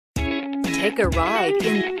Take a ride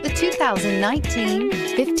in the 2019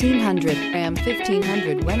 1500. Ram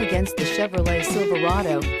 1500 went against the Chevrolet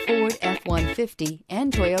Silverado, Ford F-150,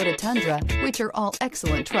 and Toyota Tundra, which are all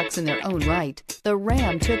excellent trucks in their own right. The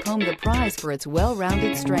Ram took home the prize for its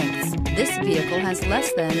well-rounded strengths. This vehicle has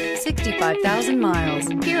less than 65,000 miles.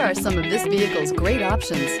 Here are some of this vehicle's great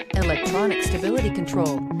options: electronic stability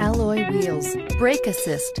control, alloy wheels, brake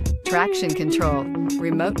assist, traction control,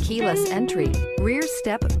 remote keyless entry, rear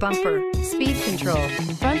step bumper, speed control,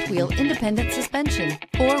 front wheel independent suspension,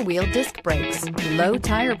 four-wheel disc brakes, low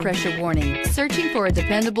tire pressure warning. Searching for a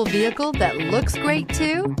dependable vehicle that looks great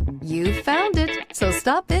too? You found it, so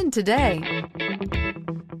stop in today.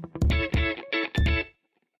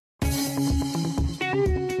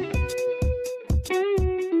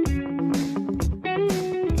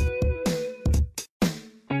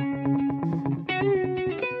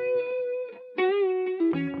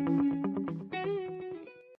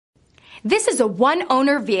 This is a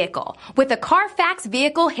one-owner vehicle with a Carfax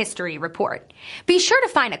Vehicle History Report. Be sure to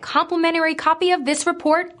find a complimentary copy of this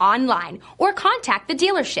report online or contact the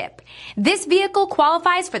dealership. This vehicle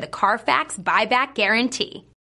qualifies for the Carfax Buyback Guarantee.